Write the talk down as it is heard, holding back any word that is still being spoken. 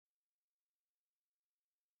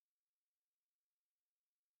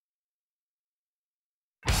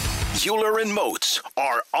Euler and Moats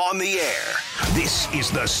are on the air. This is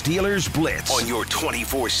the Steelers Blitz on your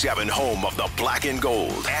 24/7 home of the black and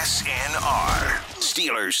gold. SNR,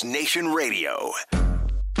 Steelers Nation Radio.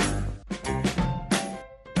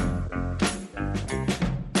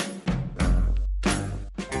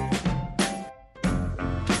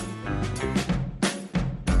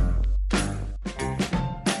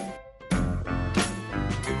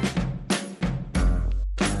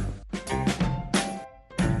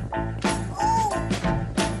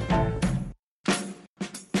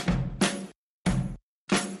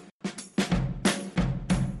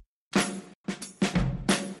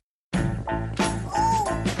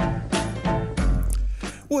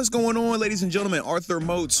 What's going on, ladies and gentlemen? Arthur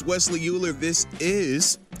Moats, Wesley Euler. This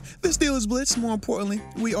is the Steelers Blitz. More importantly,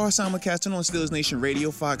 we are simulcasting on Steelers Nation Radio,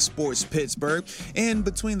 Fox Sports Pittsburgh. And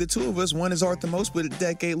between the two of us, one is Arthur Moats with a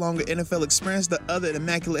decade-longer NFL experience, the other an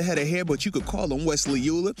immaculate head of hair, but you could call him Wesley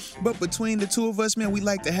Euler. But between the two of us, man, we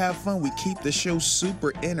like to have fun. We keep the show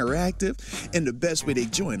super interactive. And the best way to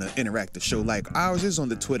join an interactive show like ours is on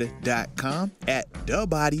the Twitter.com at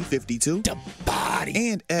TheBody52. The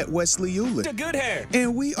Body. And at Wesley Euler. The good hair.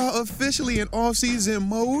 And we are officially in off-season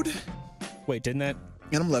mode. Wait, And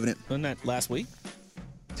I'm loving it. wasn't that last week?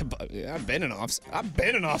 I've been in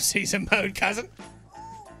off-season mode, cousin.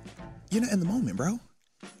 You're not in the moment, bro.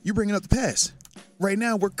 You're bringing up the past. Right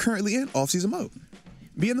now, we're currently in off-season mode.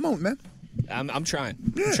 Be in the moment, man. I'm trying.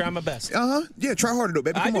 Yeah. I'm trying my best. Yeah, try harder, though,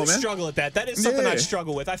 baby. Come I on, do man. struggle at that. That is something I Yeah.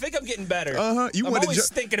 struggle with. I think I'm getting better. You I'm wanna always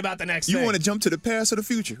thinking about the next thing. You want to jump to the past or the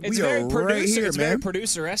future? It's we very are producer. right here, it's man. very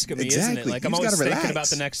producer-esque of me, isn't it? Exactly. Like You I'm just always gotta thinking relax. about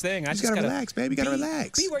the next thing. I You just gotta relax, baby. You gotta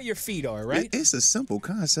relax. Be where your feet are, right? It's a simple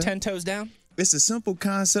concept. 10 toes down. It's a simple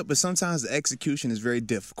concept, but sometimes the execution is very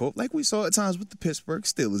difficult. Like we saw at times with the Pittsburgh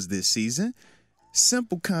Steelers this season.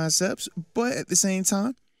 Simple concepts, but at the same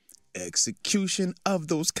time, execution of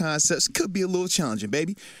those concepts could be a little challenging,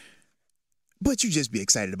 baby. But you just be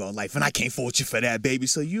excited about life, and I can't fault you for that, baby.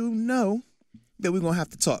 So you know that we're going to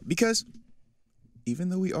have to talk because even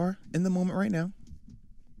though we are in the moment right now,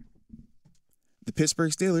 the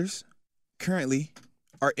Pittsburgh Steelers currently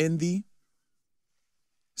are in the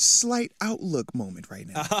slight outlook moment right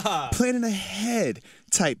now. Planning ahead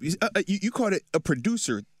type. You called it a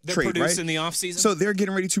producer They're trait, producing right? the offseason. So they're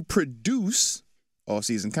getting ready to produce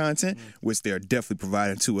off-season content, which they're definitely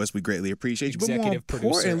providing to us. We greatly appreciate you. Executive but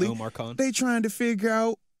more producer importantly, Omar Khan. they trying to figure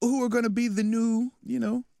out who are going to be the new,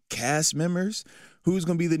 cast members, who's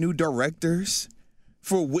going to be the new directors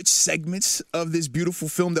for which segments of this beautiful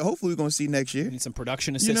film that hopefully we're going to see next year. We need some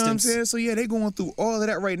production You assistance. know what I'm saying? So, yeah, they're going through all of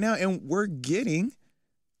that right now, and we're getting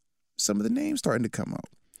some of the names starting to come out,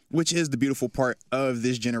 which is the beautiful part of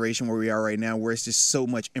this generation where we are right now, where it's just so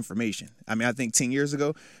much information. I mean, I think 10 years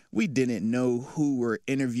ago, we didn't know who were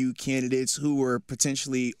interview candidates, who were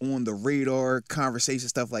potentially on the radar, conversation,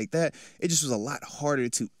 stuff like that. It just was a lot harder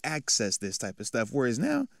to access this type of stuff, whereas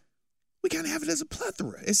now, we kind of have it as a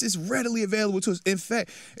plethora. It's just readily available to us. In fact,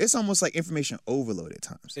 it's almost like information overload at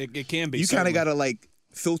times. It can be. You kind of got to,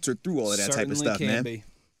 filter through all of that type of stuff, man. Be.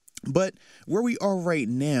 But where we are right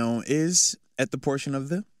now is at the portion of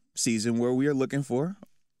the season where we are looking for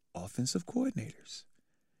offensive coordinators.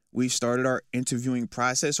 We started our interviewing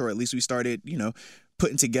process, or at least we started,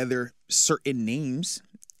 putting together certain names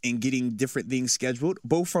and getting different things scheduled,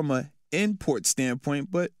 both from an import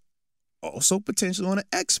standpoint, but also potentially on an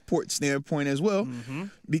export standpoint as well. Mm-hmm.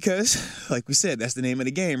 Because, like we said, that's the name of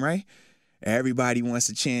the game, right? Everybody wants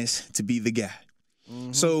a chance to be the guy.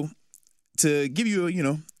 Mm-hmm. So to give you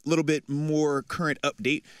a, little bit more current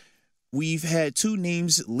update, we've had two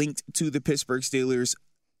names linked to the Pittsburgh Steelers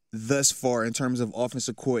thus far in terms of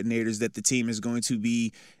offensive coordinators that the team is going to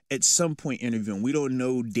be at some point interviewing. We don't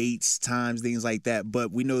know dates, times, things like that,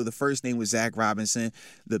 but we know the first name was Zach Robinson,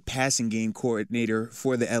 the passing game coordinator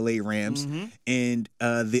for the LA Rams. Mm-hmm. And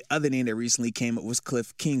the other name that recently came up was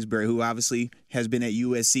Cliff Kingsbury, who obviously has been at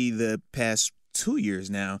USC the past 2 years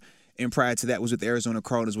now. And prior to that was with the Arizona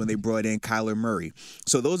Cardinals when they brought in Kyler Murray.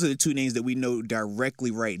 So those are the two names that we know directly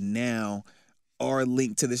right now are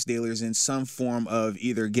linked to the Steelers in some form of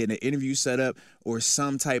either getting an interview set up or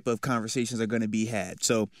some type of conversations are going to be had.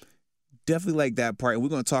 So definitely like that part. And we're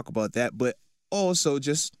going to talk about that. But also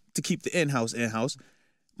just to keep the in-house,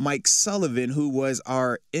 Mike Sullivan, who was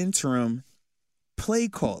our interim play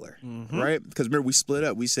caller, right? Because remember, we split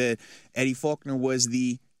up. We said Eddie Faulkner was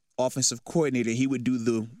the offensive coordinator. He would do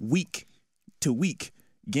the week-to-week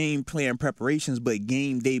game plan preparations, but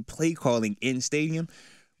game day play calling in stadium,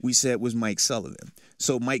 we said was Mike Sullivan.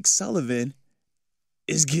 So Mike Sullivan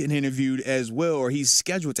is getting interviewed as well, or he's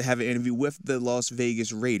scheduled to have an interview with the Las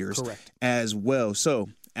Vegas Raiders Correct. as well. So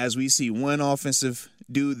as we see one offensive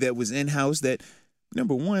dude that was in-house that,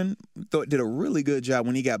 number one, thought did a really good job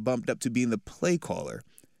when he got bumped up to being the play caller.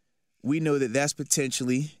 We know that that's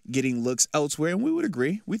potentially getting looks elsewhere, and we would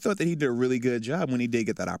agree. We thought that he did a really good job when he did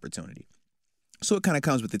get that opportunity. So it kind of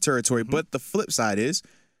comes with the territory. But the flip side is,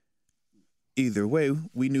 either way,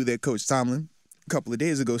 we knew that Coach Tomlin a couple of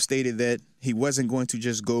days ago stated that he wasn't going to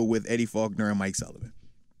just go with Eddie Faulkner and Mike Sullivan.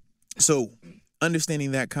 So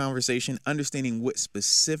understanding that conversation, understanding what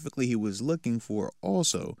specifically he was looking for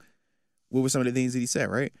also, what were some of the things that he said,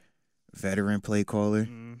 right? Veteran play caller,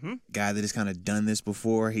 guy that has kind of done this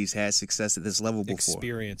before. He's had success at this level before.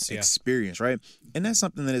 Experience, right? And that's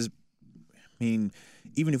something that is, I mean,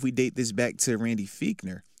 even if we date this back to Randy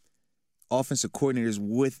Fichtner, offensive coordinators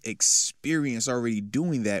with experience already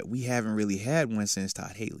doing that, we haven't really had one since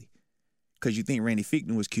Todd Haley. Because you think Randy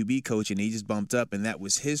Fichtner was QB coach and he just bumped up and that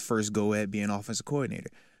was his first go at being offensive coordinator.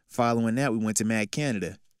 Following that, we went to Matt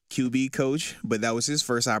Canada, QB coach, but that was his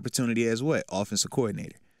first opportunity as what? Offensive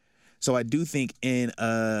coordinator. So I do think in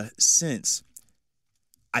a sense,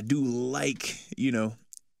 I do like,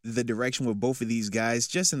 the direction with both of these guys,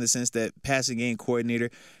 just in the sense that passing game coordinator,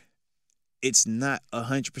 it's not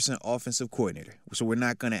 100% offensive coordinator. So we're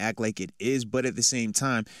not going to act like it is, but at the same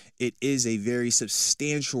time, it is a very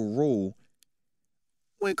substantial role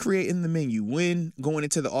when creating the menu, when going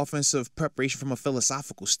into the offensive preparation from a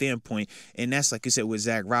philosophical standpoint. And that's, like you said, what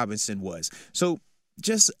Zach Robinson was. So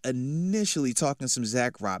just initially talking some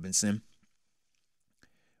Zach Robinson,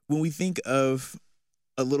 when we think of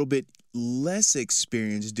a little bit less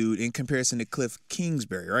experienced dude in comparison to Cliff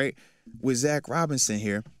Kingsbury, right? With Zach Robinson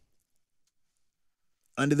here,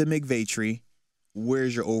 under the McVay tree,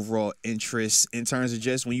 where's your overall interest in terms of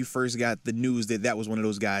just when you first got the news that that was one of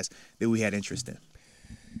those guys that we had interest in?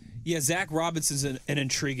 Yeah, Zach Robinson's an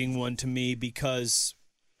intriguing one to me because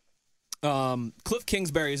Cliff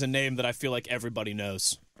Kingsbury is a name that I feel like everybody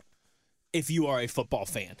knows if you are a football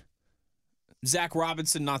fan. Zach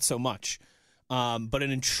Robinson, not so much. But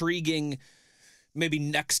an intriguing, maybe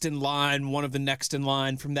next in line, one of the next in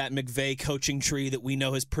line from that McVay coaching tree that we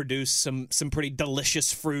know has produced some pretty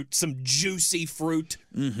delicious fruit, some juicy fruit,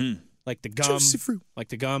 like the gum, juicy fruit, like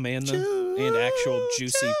the gum and and actual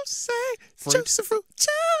juicy fruit. Juicy fruit,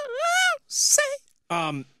 juicy.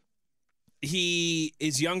 He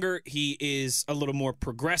is younger. He is a little more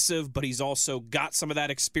progressive, but he's also got some of that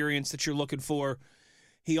experience that you're looking for.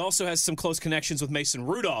 He also has some close connections with Mason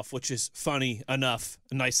Rudolph, which is funny enough.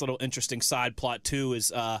 A nice little interesting side plot, too,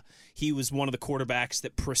 is he was one of the quarterbacks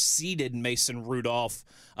that preceded Mason Rudolph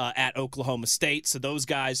at Oklahoma State. So those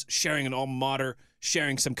guys sharing an alma mater,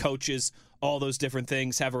 sharing some coaches, all those different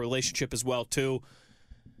things, have a relationship as well, too.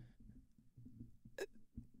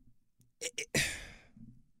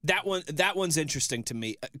 That one's interesting to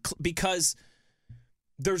me because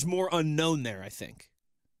there's more unknown there, I think.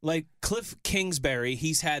 Like Cliff Kingsbury,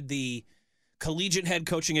 he's had the collegiate head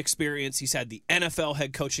coaching experience. He's had the NFL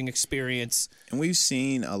head coaching experience. And we've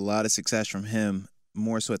seen a lot of success from him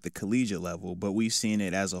more so at the collegiate level, but we've seen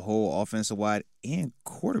it as a whole offensive-wide and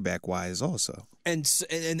quarterback-wise also. And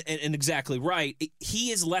exactly right. He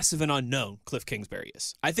is less of an unknown, Cliff Kingsbury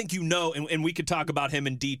is. I think and we could talk about him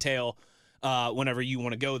in detail whenever you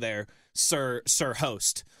want to go there, Sir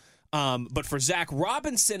Host. But for Zach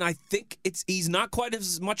Robinson, I think he's not quite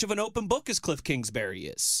as much of an open book as Cliff Kingsbury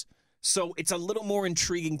is. So it's a little more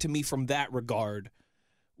intriguing to me from that regard,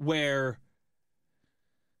 where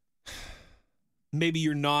maybe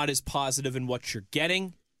you're not as positive in what you're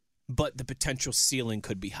getting, but the potential ceiling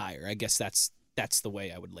could be higher. I guess that's the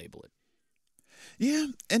way I would label it. Yeah,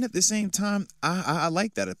 and at the same time, I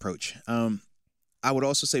like that approach. I would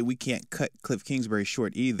also say we can't cut Cliff Kingsbury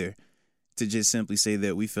short either, to just simply say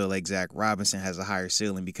that we feel like Zach Robinson has a higher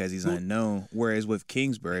ceiling because he's unknown, whereas with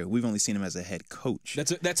Kingsbury, we've only seen him as a head coach.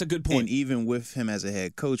 That's a good point. And even with him as a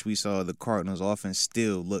head coach, we saw the Cardinals' offense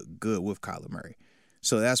still look good with Kyler Murray.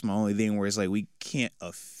 So that's my only thing where it's like we can't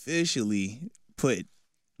officially put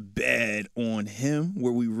bad on him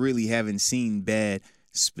where we really haven't seen bad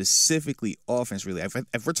specifically offense really.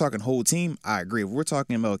 If we're talking whole team, I agree. If we're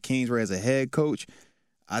talking about Kingsbury as a head coach,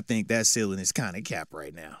 I think that ceiling is kind of capped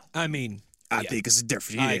right now. I mean, I think it's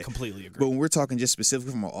different. Yeah. I completely agree. But when we're talking just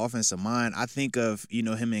specifically from an offensive mind, I think of,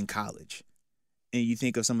 him in college. And you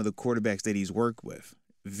think of some of the quarterbacks that he's worked with.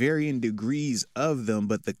 Varying degrees of them,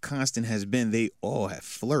 but the constant has been they all have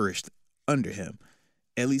flourished under him,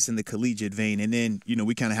 at least in the collegiate vein. And then,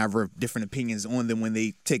 we kind of have different opinions on them when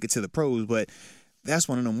they take it to the pros. But that's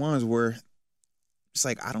one of the ones where it's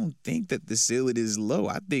like, I don't think that the ceiling is low.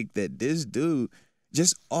 I think that this dude,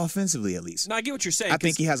 just offensively at least. No, I get what you're saying. I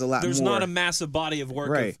think he has a lot There's more. not a massive body of work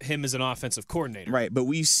Right. of him as an offensive coordinator. Right, but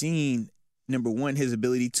we've seen, number one, his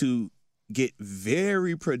ability to get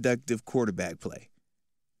very productive quarterback play.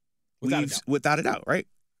 Without a doubt. Right?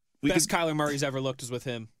 Best Kyler Murray's ever looked is with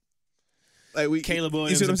him. Like Caleb you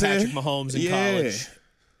Williams see what and I'm Patrick saying? Mahomes in college.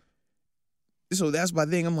 So that's my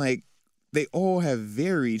thing. I'm like, they all have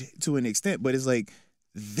varied to an extent, but it's like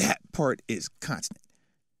that part is constant.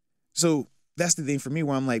 So that's the thing for me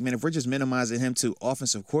where I'm like, man, if we're just minimizing him to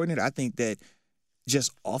offensive coordinator, I think that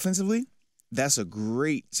just offensively, that's a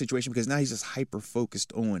great situation because now he's just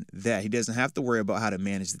hyper-focused on that. He doesn't have to worry about how to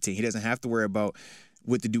manage the team. He doesn't have to worry about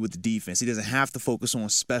what to do with the defense. He doesn't have to focus on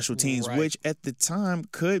special teams, Right. which at the time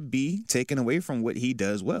could be taken away from what he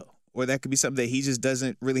does well. Or that could be something that he just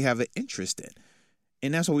doesn't really have an interest in.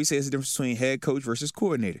 And that's what we say is the difference between head coach versus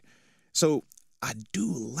coordinator. So I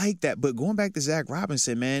do like that. But going back to Zach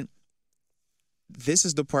Robinson, man, this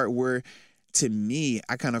is the part where, to me,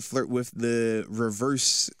 I kind of flirt with the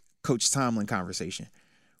reverse Coach Tomlin conversation.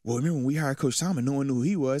 Well, remember when we hired Coach Tomlin, no one knew who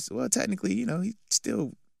he was. Well, technically, he still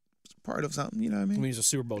was part of something, you know what I mean? I mean, he's a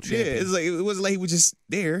Super Bowl champion. Yeah, it's like it wasn't like he was just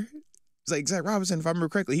there. It's like Zach Robinson, if I remember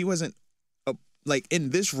correctly, he wasn't like in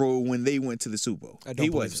this role when they went to the Super Bowl. I don't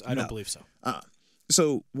believe so.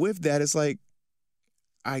 So with that, it's like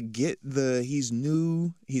I get he's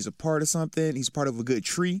new, he's a part of something, he's part of a good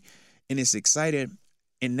tree, and it's exciting.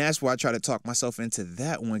 And that's why I try to talk myself into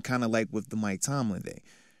that one, kind of like with the Mike Tomlin thing.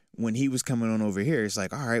 When he was coming on over here, it's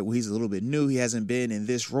like, all right, well, he's a little bit new. He hasn't been in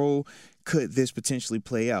this role. Could this potentially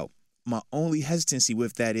play out? My only hesitancy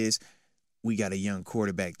with that is we got a young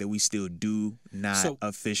quarterback that we still do not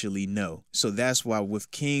officially know. So that's why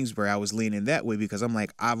with Kingsbury, I was leaning that way because I'm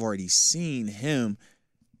like, I've already seen him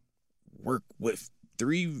work with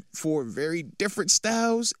 3-4 very different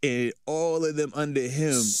styles, and all of them under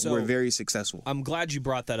him were very successful. I'm glad you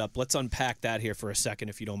brought that up. Let's unpack that here for a second,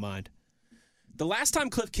 if you don't mind. The last time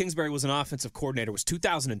Cliff Kingsbury was an offensive coordinator was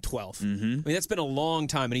 2012. Mm-hmm. I mean, that's been a long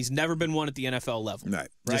time, and he's never been one at the NFL level. Right.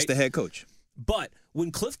 Just the head coach. But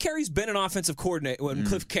when Cliff Carey's been an offensive coordinator,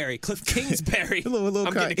 Cliff Kingsbury, I'm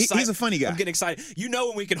getting excited. He's a funny guy. I'm getting excited. You know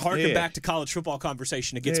when we can harken back to college football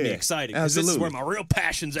conversation, it gets me excited. Because this is where my real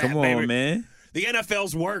passion's at, baby. Come on, man. The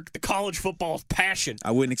NFL's work, the college football's passion.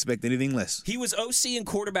 I wouldn't expect anything less. He was OC and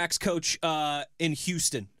quarterbacks coach in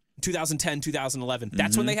Houston, 2010, 2011.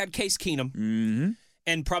 That's when they had Case Keenum. Mm-hmm.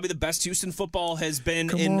 And probably the best Houston football has been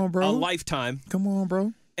a lifetime. Come on,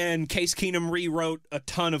 bro. And Case Keenum rewrote a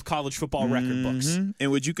ton of college football record books.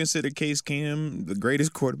 And would you consider Case Keenum the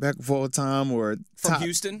greatest quarterback of all time, or from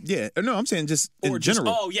Houston? Yeah, no, I'm saying just in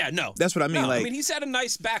general. Oh yeah, no, that's what I mean. No, like, I mean, he's had a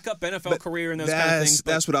nice backup NFL career and those kind of things.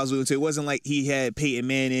 That's what I was alluding to. It wasn't like he had Peyton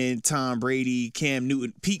Manning, Tom Brady, Cam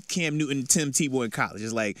Newton, Tim Tebow in college.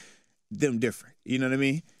 It's like them different. You know what I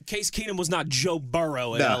mean? Case Keenum was not Joe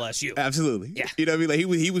Burrow at LSU. Absolutely. Yeah. You know what I mean?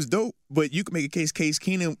 Like he was dope, but you can make a case Case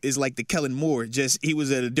Keenum is like the Kellen Moore, just he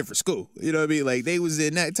was at a different school. You know what I mean? Like they was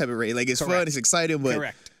in that type of rate. Like it's fun, it's exciting,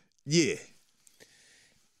 but yeah.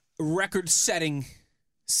 Record-setting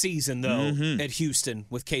season, though, at Houston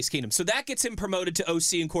with Case Keenum. So that gets him promoted to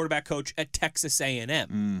OC and quarterback coach at Texas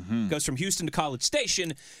A&M. Goes from Houston to College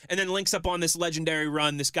Station, and then links up on this legendary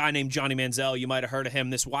run, this guy named Johnny Manziel. You might have heard of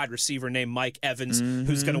him. This wide receiver named Mike Evans,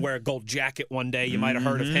 who's going to wear a gold jacket one day. You might have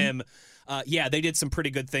heard of him. They did some pretty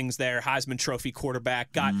good things there. Heisman Trophy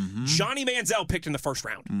quarterback. Got Johnny Manziel picked in the first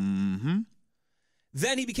round.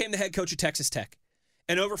 Then he became the head coach at Texas Tech.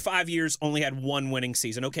 And over 5 years, only had one winning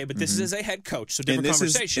season. Okay, but this is as a head coach, so different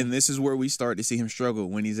conversation. And this is where we start to see him struggle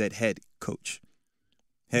when he's at head coach.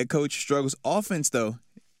 Head coach struggles. Offense, though.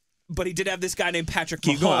 But he did have this guy named Patrick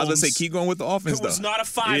Mahomes. Keep going. I was going to say, keep going with the offense, who was not a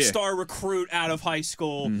five-star recruit out of high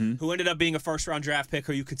school, who ended up being a first-round draft pick,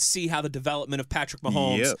 who you could see how the development of Patrick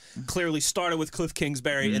Mahomes clearly started with Cliff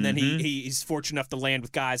Kingsbury, and then he's fortunate enough to land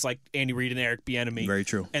with guys like Andy Reid and Eric Bieniemy. Very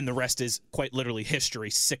true. And the rest is quite literally history,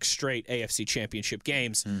 6 straight AFC championship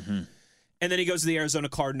games. And then he goes to the Arizona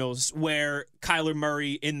Cardinals, where Kyler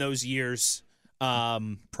Murray in those years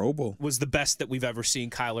Pro Bowl was the best that we've ever seen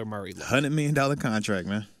Kyler Murray look. $100 million contract,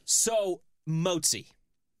 man. So, Motzi,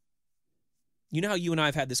 you know how you and I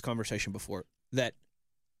have had this conversation before, that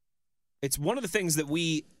it's one of the things that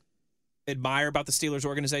we admire about the Steelers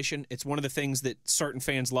organization. It's one of the things that certain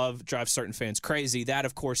fans love, drives certain fans crazy. That,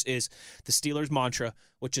 of course, is the Steelers' mantra,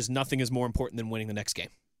 which is nothing is more important than winning the next game.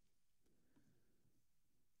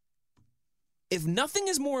 If nothing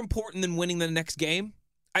is more important than winning the next game,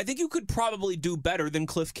 I think you could probably do better than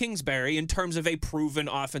Cliff Kingsbury in terms of a proven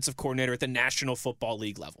offensive coordinator at the National Football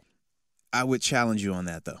League level. I would challenge you on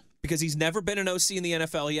that, though. Because he's never been an OC in the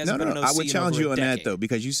NFL. He hasn't been an OC I would challenge in over you on a decade. that, though,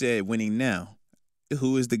 because you said winning now.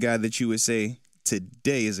 who is the guy that you would say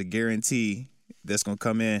today is a guarantee that's going to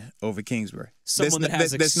come in over Kingsbury? Someone that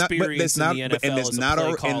has experience in the NFL as a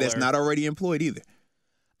play caller. And that's not already employed either.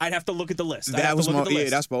 I'd have to look at the list. That's my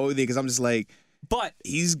only thing, because I'm just like, but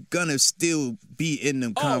he's gonna still be in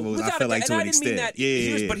them combos. I feel like to an extent.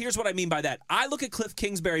 But here's what I mean by that. I look at Cliff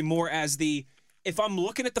Kingsbury more as if I'm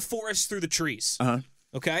looking at the forest through the trees.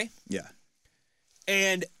 Okay. Yeah.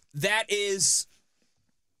 And that is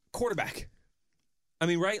quarterback. I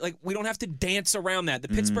mean, right? Like, we don't have to dance around that. The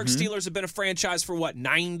Pittsburgh Steelers have been a franchise for what,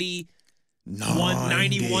 91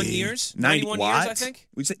 years? 91 years, I think.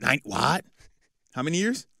 We say 90 what? How many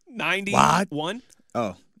years? 91.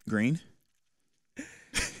 Oh, Green.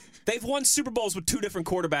 They've won Super Bowls with two different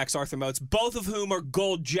quarterbacks, Arthur Moats, both of whom are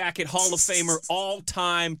Gold Jacket Hall of Famer,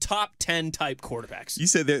 all-time top 10 type quarterbacks. You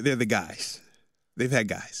said they're the guys. They've had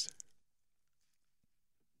guys.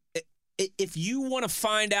 If you want to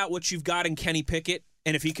find out what you've got in Kenny Pickett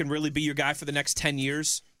and if he can really be your guy for the next 10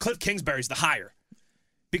 years, Cliff Kingsbury's the hire.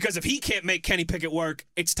 Because if he can't make Kenny Pickett work,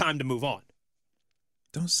 it's time to move on.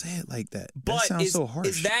 Don't say it like that. But that sounds so harsh.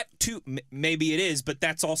 Is that too? Maybe it is, but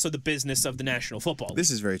that's also the business of the National Football League.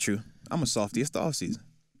 This is very true. I'm a softie. It's the offseason.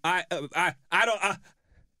 I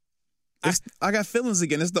got feelings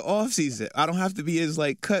again. It's the offseason. I don't have to be as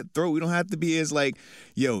like cutthroat. We don't have to be as like,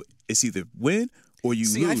 yo, it's either win or you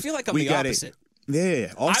lose. I feel like I'm the opposite.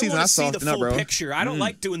 Yeah, all season I see the full up, picture. I don't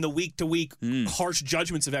like doing the week-to-week harsh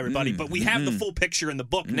judgments of everybody, but we have the full picture in the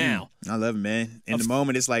book now. I love it, man. In the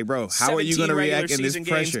moment, it's like, bro, how are you going to react in this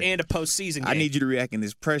pressure? And a postseason game. I need you to react in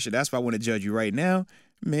this pressure. That's why I want to judge you right now,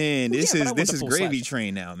 man. This is gravy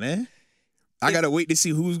train now, man. I gotta wait to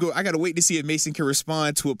see I gotta wait to see if Mason can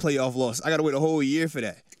respond to a playoff loss. I gotta wait a whole year for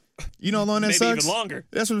that. You know how long that sucks? Maybe even longer.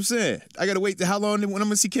 That's what I'm saying. I got to wait to how long when I'm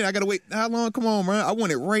going to see Ken. I got to wait how long? Come on, man. I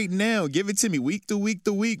want it right now. Give it to me week to week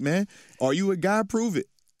to week, man. Are you a guy? Prove it.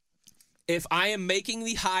 If I am making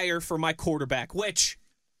the hire for my quarterback, which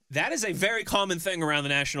that is a very common thing around the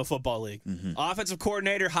National Football League. Offensive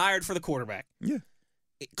coordinator hired for the quarterback. Yeah.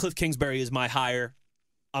 Cliff Kingsbury is my hire.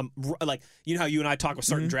 I'm like, you know how you and I talk with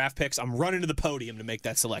certain draft picks? I'm running to the podium to make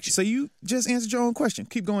that selection. So you just answered your own question.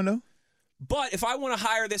 Keep going, though. But if I want to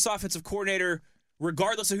hire this offensive coordinator,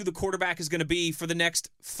 regardless of who the quarterback is going to be for the next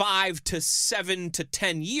 5 to 7 to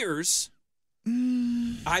 10 years,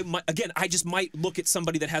 I just might look at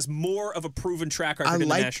somebody that has more of a proven track record in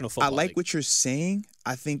the National Football League. I like what you're saying.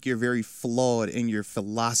 I think you're very flawed in your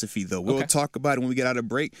philosophy, though. We'll talk about it when we get out of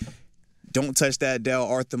break. Don't touch that dial.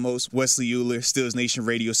 Arthur Moats, Wesley Euler, Steelers Nation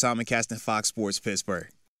Radio, simulcast and Fox Sports Pittsburgh.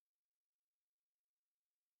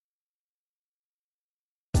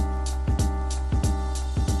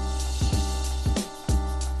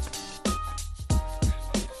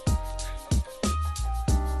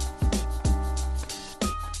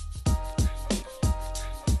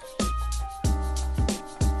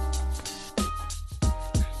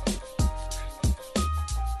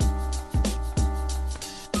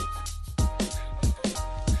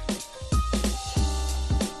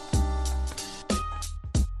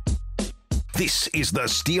 This is the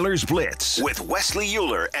Steelers Blitz with Wesley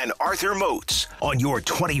Euler and Arthur Moats on your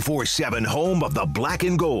 24/7 home of the black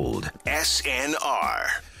and gold, SNR.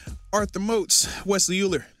 Arthur Moats, Wesley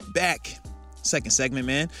Euler, back. Second segment,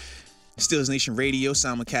 man. Steelers Nation Radio,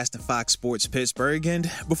 simulcast and Fox Sports Pittsburgh. And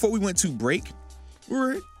before we went to break, we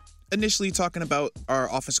were initially talking about our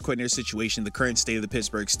offensive coordinator situation, the current state of the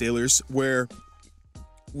Pittsburgh Steelers, where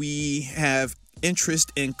we have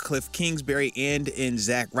interest in Cliff Kingsbury and in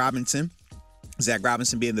Zach Robinson. Zach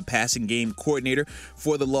Robinson being the passing game coordinator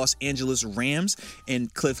for the Los Angeles Rams,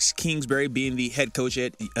 and Cliff Kingsbury being the head coach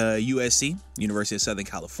at USC, University of Southern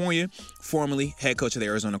California, formerly head coach of the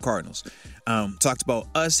Arizona Cardinals. Talked about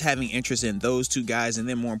us having interest in those two guys, and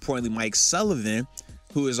then more importantly, Mike Sullivan,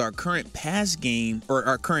 who is our current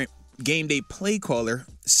our current game day play caller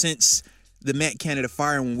since the Matt Canada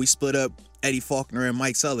fire when we split up Eddie Faulkner and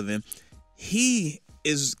Mike Sullivan. He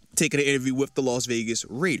is taking an interview with the Las Vegas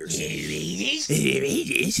Raiders.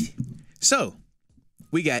 So,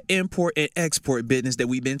 we got import and export business that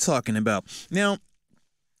we've been talking about. Now,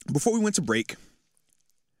 before we went to break,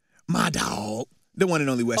 my dog, the one and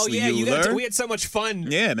only Wesley Euler. We had so much fun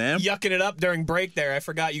man. Yucking it up during break there. I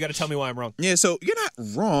forgot. You got to tell me why I'm wrong. Yeah, so you're not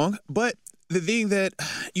wrong, but the thing that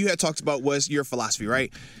you had talked about was your philosophy,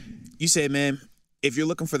 right? You said, man, if you're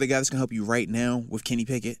looking for the guy that's going to help you right now with Kenny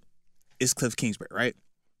Pickett, it's Cliff Kingsbury, right?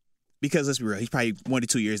 Because let's be real, he's probably 1 to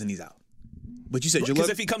 2 years and he's out. But you said you're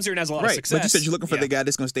looking, if he comes here and has a lot of success. But you said you're looking for the guy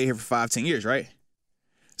that's going to stay here for 5-10 years, right?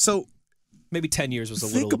 So maybe 10 years was a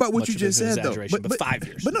think about what you just said, though. But 5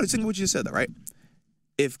 years. But no, think of what you just said, though, right?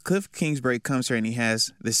 if Cliff Kingsbury comes here and he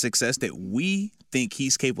has the success that we think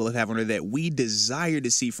he's capable of having or that we desire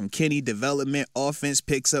to see from Kenny, development, offense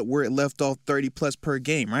picks up where it left off 30-plus per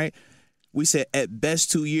game, right? We said at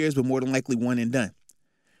best 2 years, but more than likely one and done.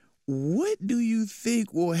 What do you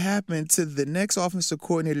think will happen to the next offensive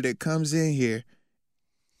coordinator that comes in here,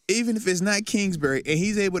 even if it's not Kingsbury, and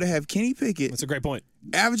he's able to have Kenny Pickett? That's a great point.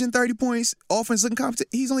 Averaging 30 points, offense looking competent.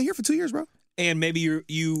 He's only here for 2 years, bro. And maybe you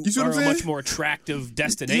see are what I'm a much saying? more attractive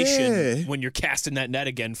destination Yeah. when you're casting that net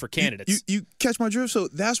again for candidates. You catch my drift? So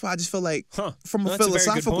that's why I just feel like from a That's a very good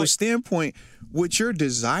philosophical point. standpoint, what you're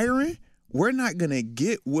desiring, we're not going to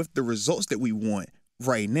get with the results that we want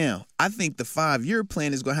right now. I think the 5-year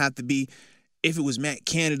plan is going to have to be, if it was Matt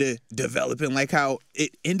Canada developing like how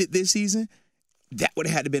it ended this season, that would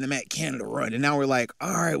have had to been a Matt Canada run. And now we're like,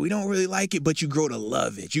 all right, we don't really like it, but you grow to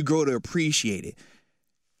love it. You grow to appreciate it.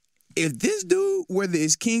 If this dude, whether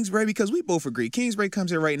it's Kingsbury, because we both agree, Kingsbury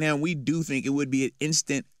comes in right now, and we do think it would be an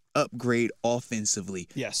instant upgrade offensively.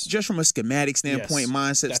 Yes. Just from a schematic standpoint, Yes.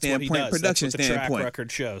 mindset That's standpoint, what he does. production That's what the standpoint. track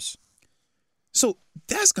record shows. So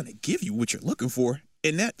that's going to give you what you're looking for.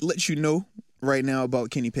 And that lets you know right now about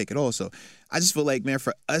Kenny Pickett also. I just feel like, man,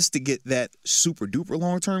 for us to get that super duper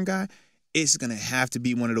long-term guy, it's going to have to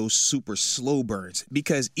be one of those super slow burns.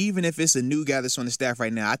 Because even if it's a new guy that's on the staff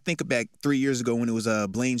right now, I think back 3 years ago when it was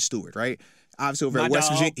Blaine Stewart, right? Obviously over My at West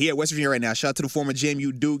dog. Virginia. He at West Virginia right now. Shout out to the former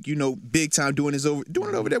JMU Duke, big time doing it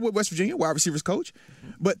over there with West Virginia, wide receivers coach.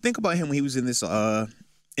 But think about him when he was in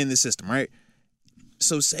this system, right?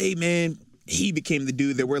 So say, man, he became the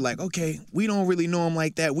dude that we're like, okay, we don't really know him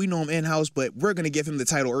like that. We know him in-house, but we're going to give him the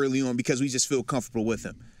title early on because we just feel comfortable with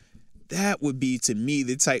him. That would be, to me,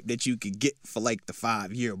 the type that you could get for like the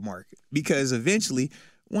 5-year mark. Because eventually,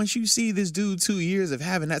 once you see this dude 2 years of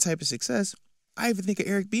having that type of success, I even think of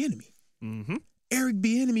Eric Bieniemy. Mm-hmm. Eric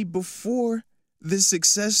Bieniemy, before the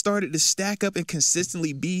success started to stack up and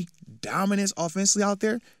consistently be dominance offensively out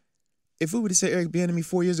there, if we would have said Eric Bieniemy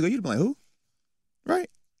 4 years ago, you'd have been like, who? Right?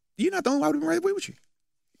 You're not the only one who would have been right away with you.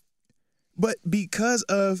 But because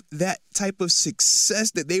of that type of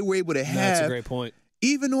success that they were able to have, That's a great point.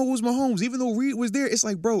 even though it was Mahomes, even though Reed was there, it's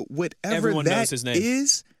like, bro, whatever Everyone knows that his name.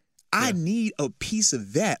 is, I Yeah. need a piece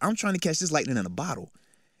of that. I'm trying to catch this lightning in a bottle.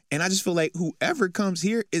 And I just feel like whoever comes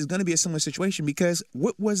here is going to be a similar situation because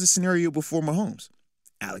what was the scenario before Mahomes?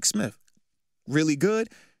 Alex Smith. Really good,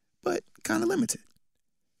 but kind of limited.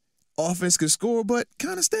 Offense could score, but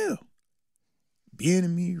kind of stale.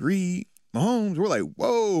 Bieniemy, Reed, Mahomes, we're like,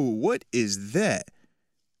 whoa, what is that?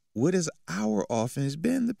 What has our offense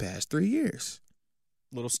been the past 3 years?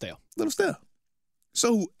 Little stale. Little stale.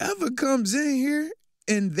 So whoever comes in here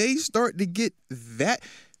and they start to get that,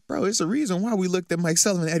 bro, it's a reason why we looked at Mike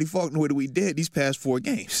Sullivan and Eddie Faulkner the way that we did these past 4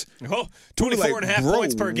 games. Oh, We were 24 and a half bro,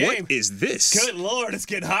 points per game. What is this? Good Lord, it's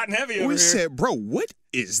getting hot and heavy over We here. said, bro, what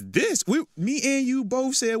is this? Me and you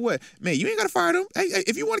both said what? Man, you ain't got to fire them. Hey,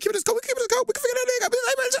 if you want to keep this coach, we keep this coach. We can figure that nigga out.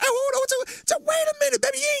 Hey, hold on. So wait a minute,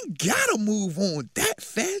 baby. You ain't got to move on that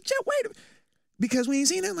fast. Just wait a minute. Because we ain't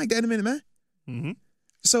seen nothing like that in a minute, man. Mm-hmm.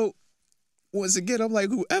 So once again, I'm like,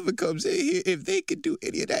 whoever comes in here, if they could do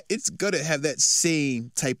any of that, it's going to have that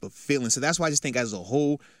same type of feeling. So that's why I just think as a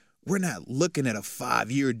whole, we're not looking at a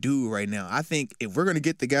 5-year dude right now. I think if we're going to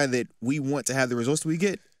get the guy that we want to have the results that we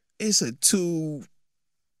get, it's a 2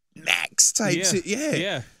 max type shit.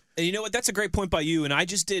 Yeah. And you know what? That's a great point by you. And I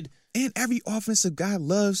just did. And every offensive guy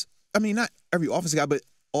loves, I mean, not every offensive guy, but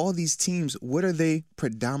all these teams, what are they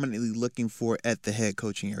predominantly looking for at the head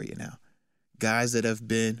coaching area now? Guys that have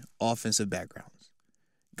been offensive backgrounds,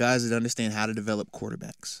 guys that understand how to develop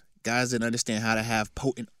quarterbacks, guys that understand how to have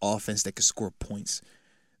potent offense that can score points.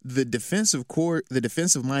 The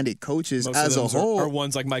defensive-minded coaches Most as of a those whole, are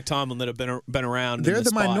ones like Mike Tomlin that have been around. they're in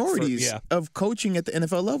the spot minorities of coaching at the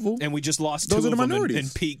NFL level. And we just lost Those two are of the them minorities. in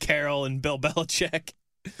Pete Carroll and Bill Belichick.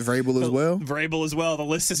 Vrabel as well. Vrabel as well. The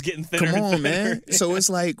list is getting thinner Come and on, thinner. man. So it's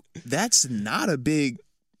like that's not a big,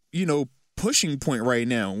 pushing point right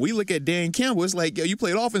now. We look at Dan Campbell. It's like, yo, you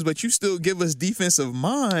played offense, but you still give us defensive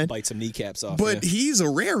mind. Bite some kneecaps off. But yeah. he's a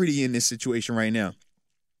rarity in this situation right now.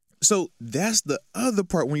 So that's the other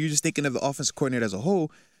part when you're just thinking of the offensive coordinator as a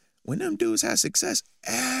whole. When them dudes have success,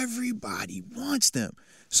 everybody wants them.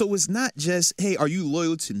 So it's not just, hey, are you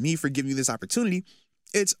loyal to me for giving you this opportunity?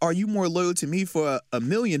 It's, are you more loyal to me for $1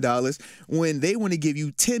 million when they want to give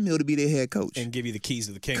you $10 million to be their head coach? And give you the keys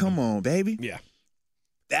to the kingdom. Come on, baby. Yeah.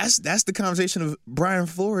 That's the conversation of Brian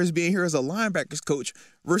Flores being here as a linebackers coach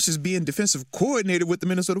versus being defensive coordinator with the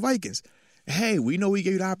Minnesota Vikings. Hey, we know we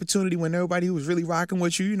gave you the opportunity when everybody was really rocking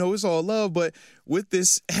with you. It's all love, but with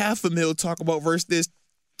this $500,000 talk about versus this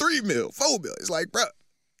 $3 million, $4 million, it's like, bro,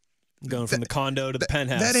 Going from the condo to the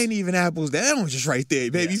penthouse. That ain't even apples to oranges right there,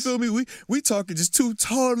 baby. Yes. You feel me? We talking just two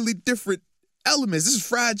totally different elements. This is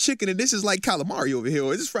fried chicken and this is like calamari over here.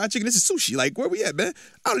 Or this is fried chicken, this is sushi. Like, where we at, man?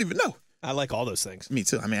 I don't even know. I like all those things. Me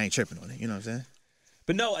too. I mean, I ain't tripping on it. You know what I'm saying?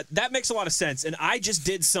 But no, that makes a lot of sense. And I just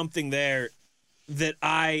did something there that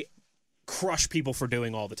I crush people for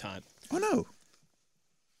doing all the time. Oh, no.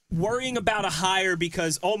 Worrying about a hire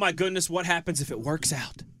because, oh my goodness, what happens if it works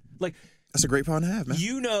out? Like, that's a great problem to have, man.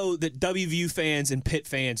 You know that WVU fans and Pitt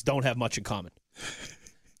fans don't have much in common.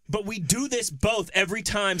 But we do this both every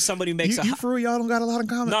time somebody makes you for real, y'all don't got a lot in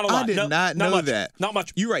common? Not a lot. I did not know much. that. Not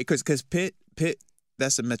much. You're right, because Pitt,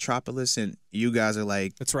 that's a metropolis, and you guys are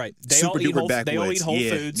like that's right. They super all eat duper backwoods. They all eat Whole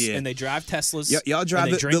Foods, yeah. and they drive Teslas. Y'all drive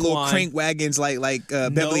the little wine. crank wagons like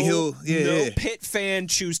Beverly Hill. Yeah, no yeah. Pitt fan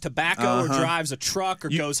chews tobacco or drives a truck or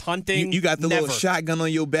goes hunting. You got the Never. little shotgun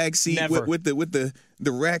on your back seat with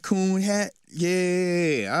the raccoon hat.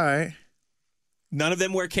 Yeah, all right. None of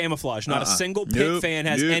them wear camouflage. Not a single Pitt fan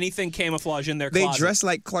has anything camouflage in their closet. They dress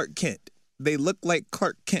like Clark Kent. They look like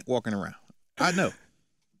Clark Kent walking around. I know.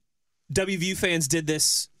 WVU fans did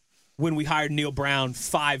this when we hired Neil Brown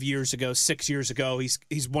 5 years ago, 6 years ago.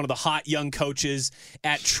 He's one of the hot young coaches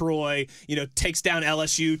at Troy. You know, takes down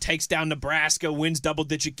LSU, takes down Nebraska, wins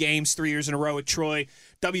double-digit games 3 years in a row at Troy.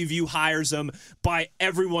 WVU hires him. By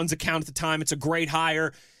everyone's account at the time, it's a great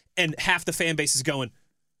hire. And half the fan base is going,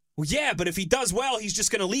 well, yeah, but if he does well, he's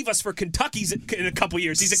just going to leave us for Kentucky's in a couple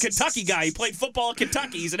years. He's a Kentucky guy. He played football at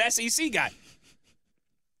Kentucky. He's an SEC guy.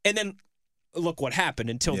 And then look what happened.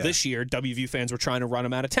 Until this year, WVU fans were trying to run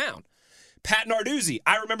him out of town. Pat Narduzzi,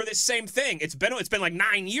 I remember this same thing. It's been like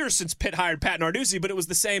 9 years since Pitt hired Pat Narduzzi, but it was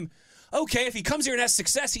the same. Okay, if he comes here and has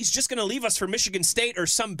success, he's just going to leave us for Michigan State or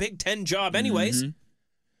some Big Ten job anyways. Mm-hmm.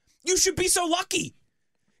 You should be so lucky.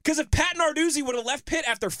 Because if Pat Narduzzi would have left Pitt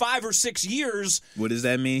after 5 or 6 years, what does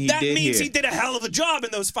that mean? That means he did a hell of a job in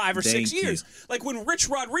those 5 or 6 years. Like when Rich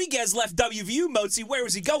Rodriguez left WVU, Motzi, where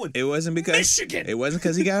was he going? It wasn't because Michigan. It wasn't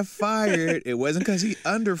because he got fired. It wasn't because he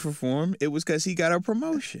underperformed. It was because he got a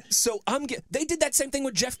promotion. So they did that same thing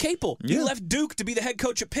with Jeff Capel. Yeah. He left Duke to be the head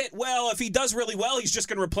coach at Pitt. Well, if he does really well, he's just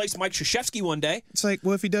going to replace Mike Krzyzewski one day. It's like,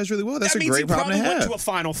 well, if he does really well, that's a great problem to have. That means he probably went to a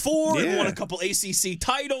Final Four and won a couple ACC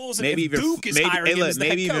titles. And maybe if Duke is hiring him as the head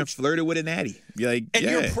coach. Maybe even flirted with an Natty.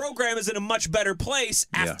 Your program is in a much better place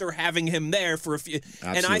after having him there for a few.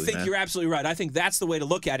 Absolutely, and I think man. You're absolutely right. I think that's the way to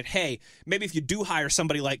look at it. Hey, maybe if you do hire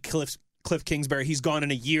somebody like Cliff Kingsbury, he's gone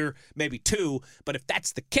in a year, maybe 2. But if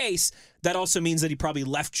that's the case, that also means that he probably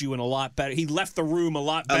left you in a lot better. He left the room a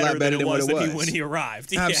lot better than it was when he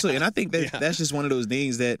arrived. Absolutely. And I think that's just one of those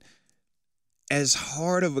things that, as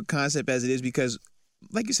hard of a concept as it is, because,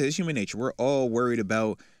 like you said, it's human nature. We're all worried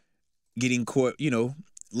about getting caught,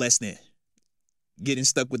 less than. Getting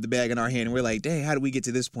stuck with the bag in our hand, and we're like, dang, how do we get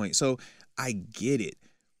to this point? So I get it.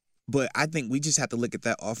 But I think we just have to look at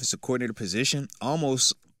that offensive coordinator position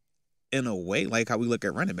almost in a way like how we look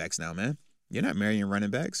at running backs now, man. You're not marrying running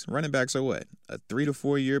backs. Running backs are what? A 3 to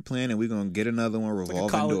 4 year plan, and we're going to get another one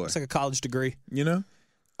revolving door. It's like a college degree.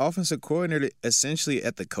 Offensive coordinator essentially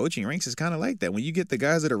at the coaching ranks is kind of like that. When you get the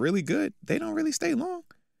guys that are really good, they don't really stay long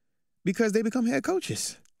because they become head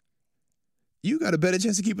coaches. You got a better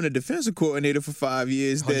chance of keeping a defensive coordinator for 5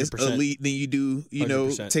 years 100%. That's elite than you do,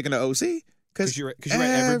 100%. Taking an OC. Because you're right.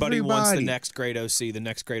 Everybody wants the next great OC, the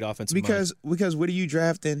next great offensive mind. Because what are you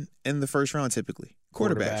drafting in the first round typically?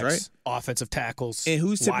 Quarterbacks, right? Offensive tackles, and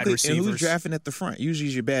who's wide receivers. And who's drafting at the front? Usually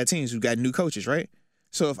it's your bad teams who got new coaches, right?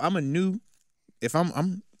 So if I'm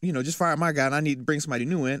just fired my guy and I need to bring somebody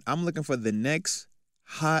new in, I'm looking for the next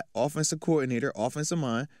hot offensive coordinator, offensive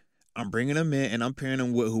mind. I'm bringing them in, and I'm pairing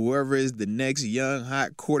them with whoever is the next young,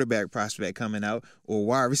 hot quarterback prospect coming out or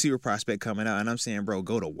wide receiver prospect coming out. And I'm saying, bro,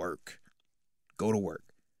 go to work. Go to work.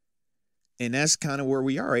 And that's kind of where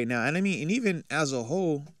we are right now. And I mean, and even as a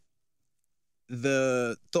whole,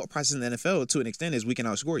 the thought process in the NFL, to an extent, is we can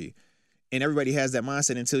outscore you. And everybody has that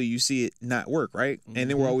mindset until you see it not work, right? Mm-hmm. And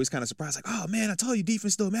then we're always kind of surprised, like, oh, man, I told you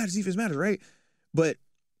defense still matters. Defense matters, right? But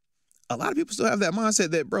a lot of people still have that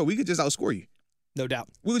mindset that, bro, we could just outscore you. No doubt.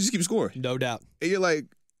 We'll just keep scoring. No doubt. And you're like,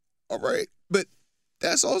 all right. But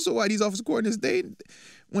that's also why these offensive coordinators,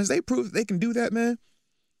 once they prove they can do that, man,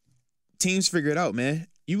 teams figure it out, man.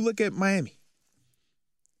 You look at Miami.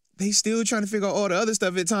 They still trying to figure out all the other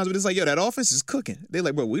stuff at times, but it's like, yo, that offense is cooking. They're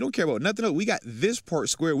like, bro, we don't care about nothing else. We got this part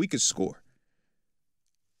square. We could score.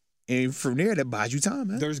 And from there, that buys you time,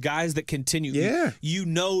 man. There's guys that continue. Yeah. You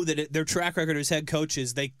know that their track record as head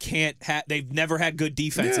coaches, they've never had good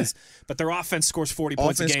defenses, but their offense scores 40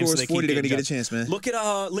 points a game. Offense scores so 40, they're going to get a chance, man. Look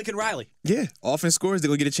at Lincoln Riley. Yeah. Offense scores, they're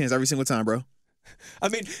going to get a chance every single time, bro. I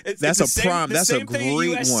mean, That's it's a prime. That's a same thing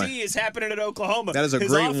great at USC one. is happening at Oklahoma. That is a his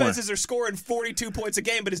great one. His offenses are scoring 42 points a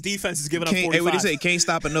game, but his defense is giving up 45. Hey, what do you say? Can't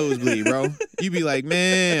stop a nosebleed, bro. You be like,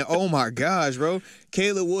 man, oh my gosh, bro.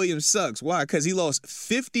 Caleb Williams sucks. Why? Because he lost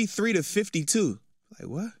 53-52. Like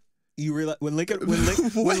what? You realize when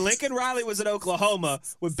Lincoln Riley was at Oklahoma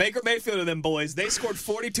with Baker Mayfield and them boys, they scored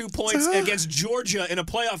 42 points against Georgia in a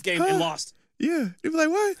playoff game and lost. Yeah, you'd be like,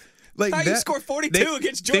 what? Like How you score 42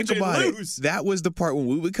 against Georgia and lose? That was the part when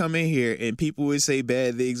we would come in here and people would say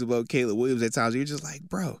bad things about Caleb Williams at times. You're just like,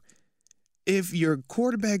 bro, if your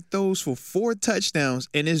quarterback throws for 4 touchdowns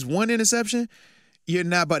and there's 1 interception, you're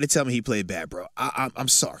not about to tell me he played bad, bro. I'm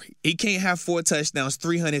sorry. He can't have 4 touchdowns,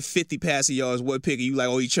 350 passing yards, 1 pick, and you like,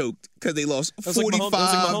 oh, he choked because they lost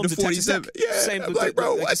 45 to 47. Yeah, same, like,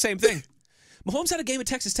 bro, what? Same thing. Mahomes had a game at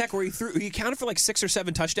Texas Tech where he accounted for like 6 or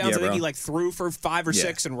 7 touchdowns. Yeah, I think bro. he like threw for 5 or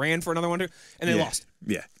 6 and ran for another one, and they lost.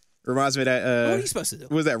 Yeah. Reminds me of that. What are you supposed to do?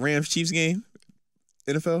 What was that Rams-Chiefs game?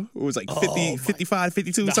 NFL? It was like 50, 55,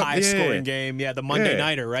 52, the something. highest scoring game. Yeah, the Monday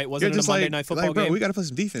Nighter, right? Wasn't it a Monday Night Football bro, game? we got to play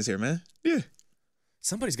some defense here, man. Yeah.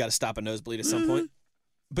 Somebody's got to stop a nosebleed at some point.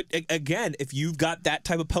 But again, if you've got that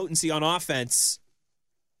type of potency on offense,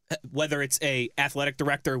 whether it's a athletic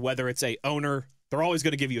director, whether it's a owner, they're always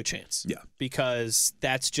going to give you a chance. Yeah. Because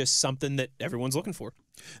that's just something that everyone's looking for.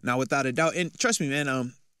 Now, without a doubt, and trust me, man,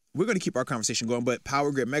 we're going to keep our conversation going, but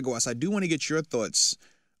Power Grid Megawatts, I do want to get your thoughts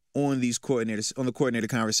on these coordinators, on the coordinator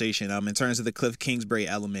conversation, in terms of the Cliff Kingsbury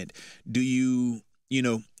element. Do you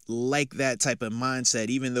like that type of mindset,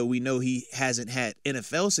 even though we know he hasn't had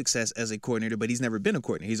NFL success as a coordinator, but he's never been a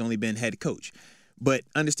coordinator. He's only been head coach. But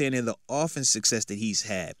understanding the offense success that he's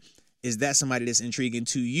had, is that somebody that's intriguing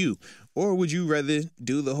to you? Or would you rather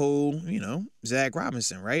do the whole, Zach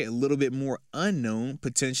Robinson, right? A little bit more unknown,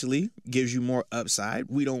 potentially gives you more upside.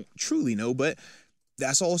 We don't truly know, but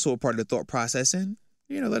that's also a part of the thought process. And,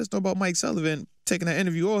 let us know about Mike Sullivan taking that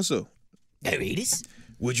interview also. There it is.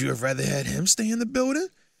 Would you have rather had him stay in the building?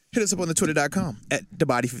 Hit us up on the Twitter.com at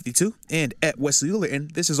TheBody52 and at Wesley Euler.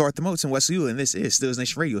 And this is Arthur Moats and Wesley Euler, and this is Steelers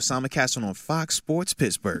Nation Radio, simulcast on Fox Sports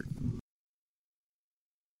Pittsburgh.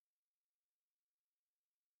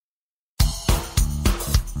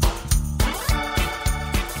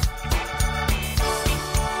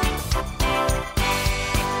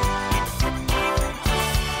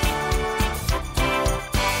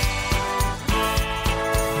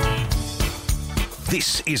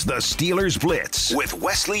 This is the Steelers Blitz with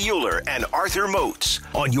Wesley Euler and Arthur Moats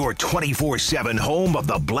on your 24/7 home of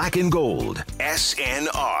the black and gold,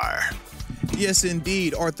 SNR. Yes,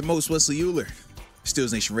 indeed. Arthur Moats, Wesley Euler,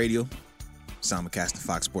 Steelers Nation Radio, simulcast on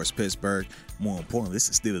Fox Sports Pittsburgh. More importantly, this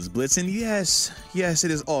is Steelers Blitz. And yes,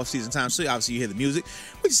 it is off-season time, so obviously you hear the music.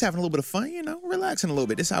 We're just having a little bit of fun, relaxing a little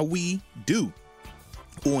bit. That's how we do.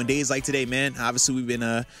 On days like today, man, obviously we've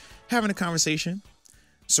been having a conversation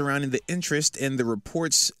surrounding the interest and the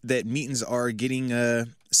reports that meetings are getting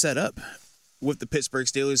set up with the Pittsburgh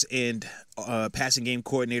Steelers and passing game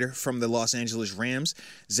coordinator from the Los Angeles Rams,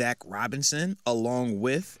 Zach Robinson, along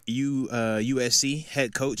with USC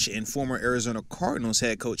head coach and former Arizona Cardinals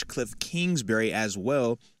head coach Cliff Kingsbury as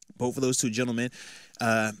well. Both of those two gentlemen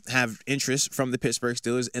have interest from the Pittsburgh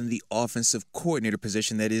Steelers in the offensive coordinator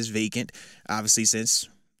position that is vacant, obviously, since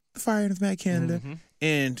the firing of Matt Canada. Mm-hmm.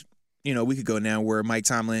 And we could go now where Mike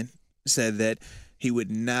Tomlin said that he would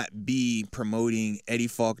not be promoting Eddie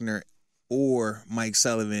Faulkner or Mike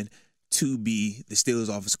Sullivan to be the Steelers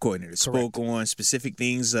offensive coordinator. Correct. Spoke on specific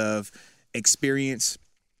things of experience,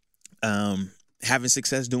 having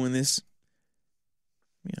success doing this,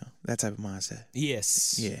 that type of mindset.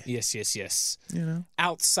 Yes. Yeah. Yes.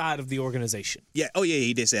 Outside of the organization. Yeah. Oh, yeah,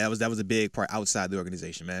 he did say that was a big part outside the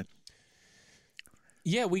organization, man.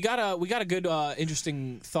 Yeah, we got a good,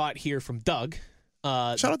 interesting thought here from Doug.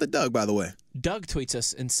 Shout out to Doug, by the way. Doug tweets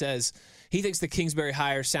us and says he thinks the Kingsbury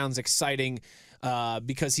hire sounds exciting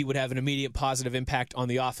because he would have an immediate positive impact on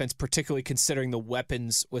the offense, particularly considering the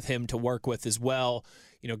weapons with him to work with as well.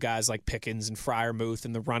 Guys like Pickens and Freiermuth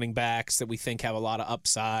and the running backs that we think have a lot of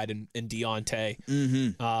upside and Deontay.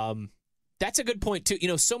 Mm-hmm. That's a good point,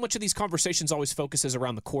 too. So much of these conversations always focuses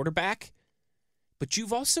around the quarterback. But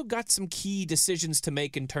you've also got some key decisions to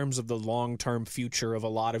make in terms of the long-term future of a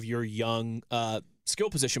lot of your young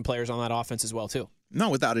skill position players on that offense as well, too.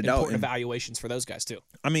 No, without a doubt. Important evaluations for those guys, too.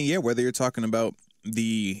 I mean, yeah, whether you're talking about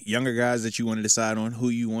the younger guys that you want to decide on, who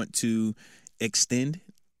you want to extend,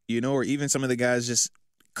 or even some of the guys just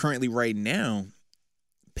currently right now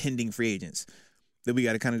pending free agents that we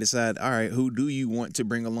got to kind of decide, all right, who do you want to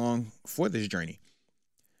bring along for this journey?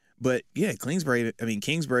 But, yeah,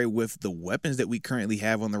 Kingsbury, with the weapons that we currently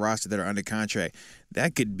have on the roster that are under contract,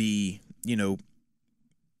 that could be,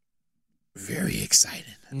 very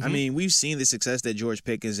exciting. Mm-hmm. I mean, we've seen the success that George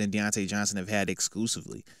Pickens and Deontay Johnson have had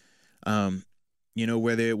exclusively.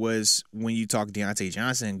 Whether it was when you talk Deontay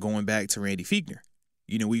Johnson going back to Randy Fichtner,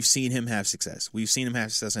 we've seen him have success. We've seen him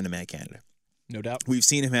have success under Matt Canada. No doubt. We've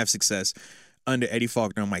seen him have success under Eddie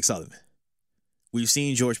Faulkner and Mike Sullivan. We've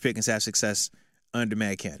seen George Pickens have success under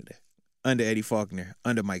Matt Canada, under Eddie Faulkner,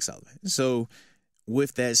 under Mike Sullivan. So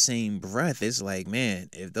with that same breath, it's like, man,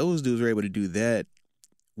 if those dudes were able to do that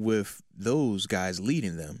with those guys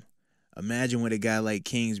leading them, imagine with a guy like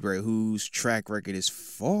Kingsbury, whose track record is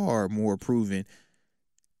far more proven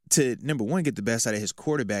to, number one, get the best out of his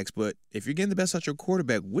quarterbacks. But if you're getting the best out of your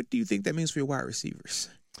quarterback, what do you think that means for your wide receivers?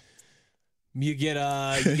 You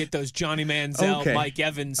get those Johnny Manziel, Okay. Mike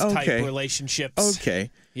Evans type Okay. relationships. Okay.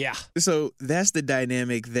 Yeah. So that's the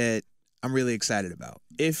dynamic that I'm really excited about.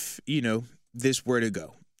 If, this were to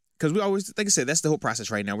go. Because we always, like I said, that's the whole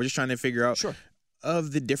process right now. We're just trying to figure out Sure.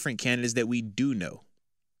 of the different candidates that we do know,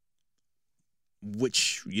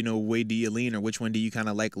 which, way do you lean, or which one do you kind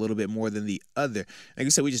of like a little bit more than the other? Like I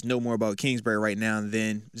said, we just know more about Kingsbury right now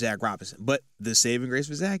than Zach Robinson. But the saving grace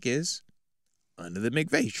for Zach is under the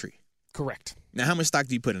McVay tree. Correct. Now, how much stock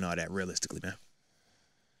do you put in all that realistically, man?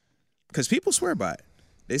 Because people swear by it.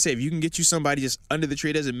 They say if you can get you somebody just under the tree,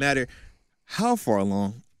 it doesn't matter how far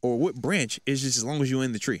along or what branch, it's just as long as you're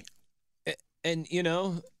in the tree. And,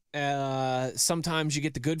 sometimes you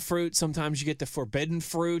get the good fruit. Sometimes you get the forbidden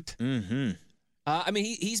fruit. Mm-hmm.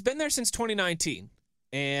 He's been there since 2019.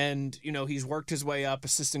 And, he's worked his way up,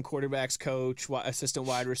 assistant quarterbacks coach, assistant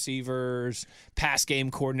wide receivers, pass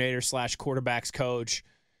game coordinator / quarterbacks coach.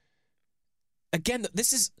 Again,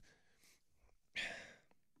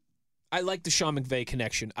 I like the Sean McVay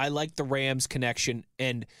connection. I like the Rams connection.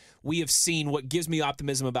 And we have seen, what gives me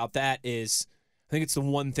optimism about that is, I think it's the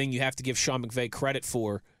one thing you have to give Sean McVay credit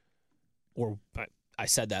for. Or I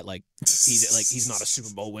said that like he's not a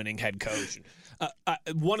Super Bowl winning head coach.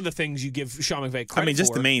 One of the things you give Sean McVay credit for.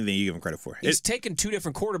 Just the main thing you give him credit for. He's taken two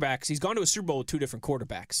different quarterbacks. He's gone to a Super Bowl with two different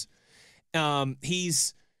quarterbacks.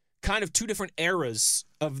 He's kind of two different eras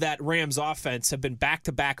of that Rams offense have been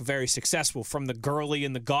back-to-back very successful, from the Gurley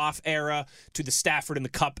and the Goff era to the Stafford and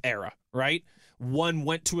the Cup era, right? One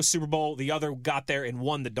went to a Super Bowl, the other got there and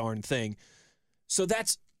won the darn thing. So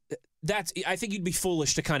that's I think you'd be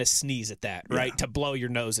foolish to kind of sneeze at that, right? Yeah. To blow your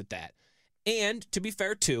nose at that. And to be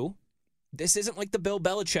fair, too, this isn't like the Bill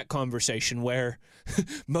Belichick conversation where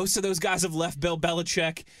most of those guys have left Bill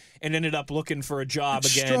Belichick and ended up looking for a job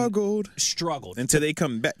again. Struggled. Until they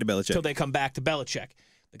come back to Belichick. Until they come back to Belichick.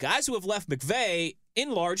 The guys who have left McVay,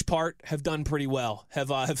 in large part, have done pretty well,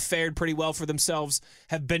 have fared pretty well for themselves,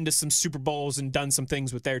 have been to some Super Bowls and done some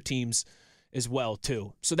things with their teams as well,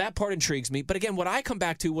 too. So that part intrigues me. But again, what I come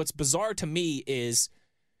back to, what's bizarre to me is,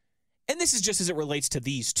 and this is just as it relates to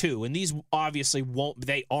these two, and these obviously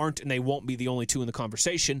aren't and they won't be the only two in the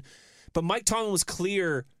conversation, but Mike Tomlin was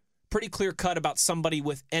pretty clear cut about somebody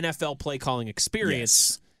with NFL play calling experience.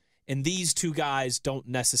 Yes. And these two guys don't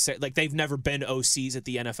necessarily, they've never been OCs at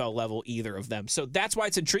the NFL level, either of them. So that's why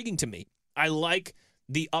it's intriguing to me. I like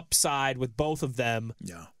the upside with both of them.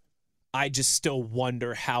 Yeah. I just still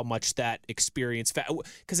wonder how much that experience,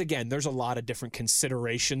 because again, there's a lot of different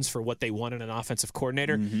considerations for what they want in an offensive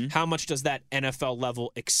coordinator. Mm-hmm. How much does that NFL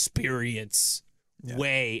level experience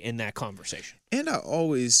weigh in that conversation? And I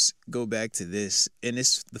always go back to this, and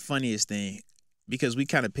it's the funniest thing because we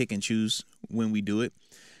kind of pick and choose when we do it.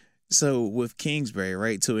 So with Kingsbury,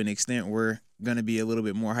 right, to an extent, we're going to be a little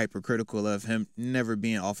bit more hypercritical of him never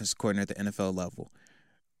being offensive coordinator at the NFL level.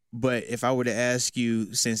 But if I were to ask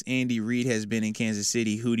you, since Andy Reid has been in Kansas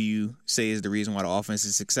City, who do you say is the reason why the offense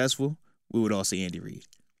is successful? We would all say Andy Reid.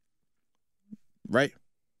 Right?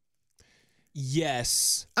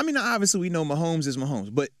 Yes. I mean, obviously we know Mahomes is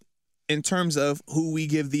Mahomes, but in terms of who we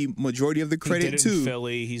give the majority of the credit he did it to, in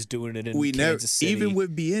Philly, he's doing it in Kansas City. Even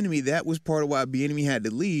with Bieniemy, that was part of why Bieniemy had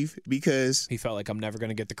to leave, because he felt like, I'm never going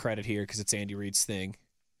to get the credit here because it's Andy Reid's thing.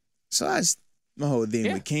 So that's my whole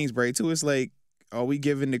thing with Kingsbury too. It's like, are we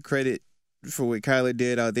giving the credit for what Kyler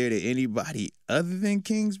did out there to anybody other than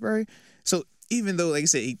Kingsbury? So even though, like I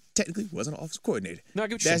said, he technically wasn't an offensive coordinator, no, I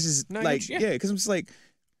get that's just because I'm just like,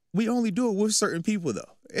 we only do it with certain people though.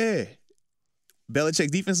 Yeah.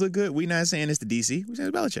 Belichick's defense look good. We're not saying it's the DC. We're saying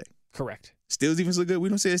it's Belichick. Correct. Steel's defense look good. We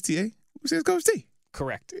don't say it's TA. We say it's Coach T.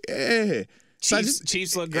 Correct. Yeah.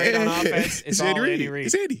 Chiefs look great on offense. It's all Andy Reid.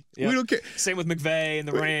 It's Andy. Yep. We don't care. Same with McVay and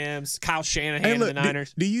the Rams, Kyle Shanahan and the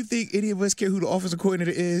Niners. Do you think any of us care who the offensive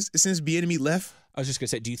coordinator is since Bieniemy left? I was just going to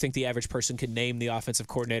say, do you think the average person can name the offensive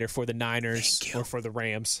coordinator for the Niners or for the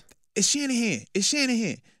Rams? It's Shanahan.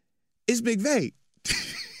 It's McVay.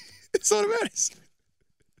 That's all that matters.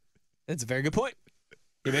 That's a very good point.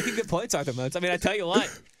 You're making good points, Arthur Moats. I mean, I tell you what,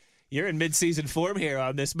 you're in mid-season form here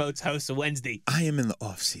on this Moats Host of Wednesday. I am in the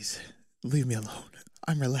off season. Leave me alone.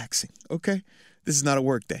 I'm relaxing, okay? This is not a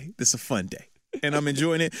work day. This is a fun day, and I'm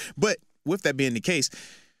enjoying it. But with that being the case,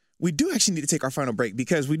 we do actually need to take our final break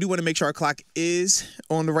because we do want to make sure our clock is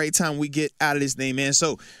on the right time we get out of this thing, man.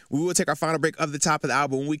 So we will take our final break of the top of the hour.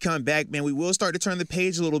 When we come back, man, we will start to turn the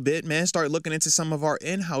page a little bit, man, start looking into some of our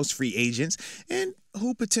in-house free agents and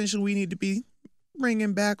who potentially we need to be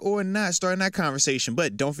bringing back or not, starting that conversation.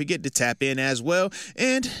 But don't forget to tap in as well.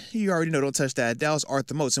 And you already know, don't touch that. Dallas,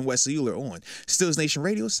 Arthur Moats, and Wesley Euler on Steelers Nation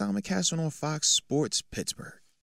Radio, Simon Castro on Fox Sports Pittsburgh.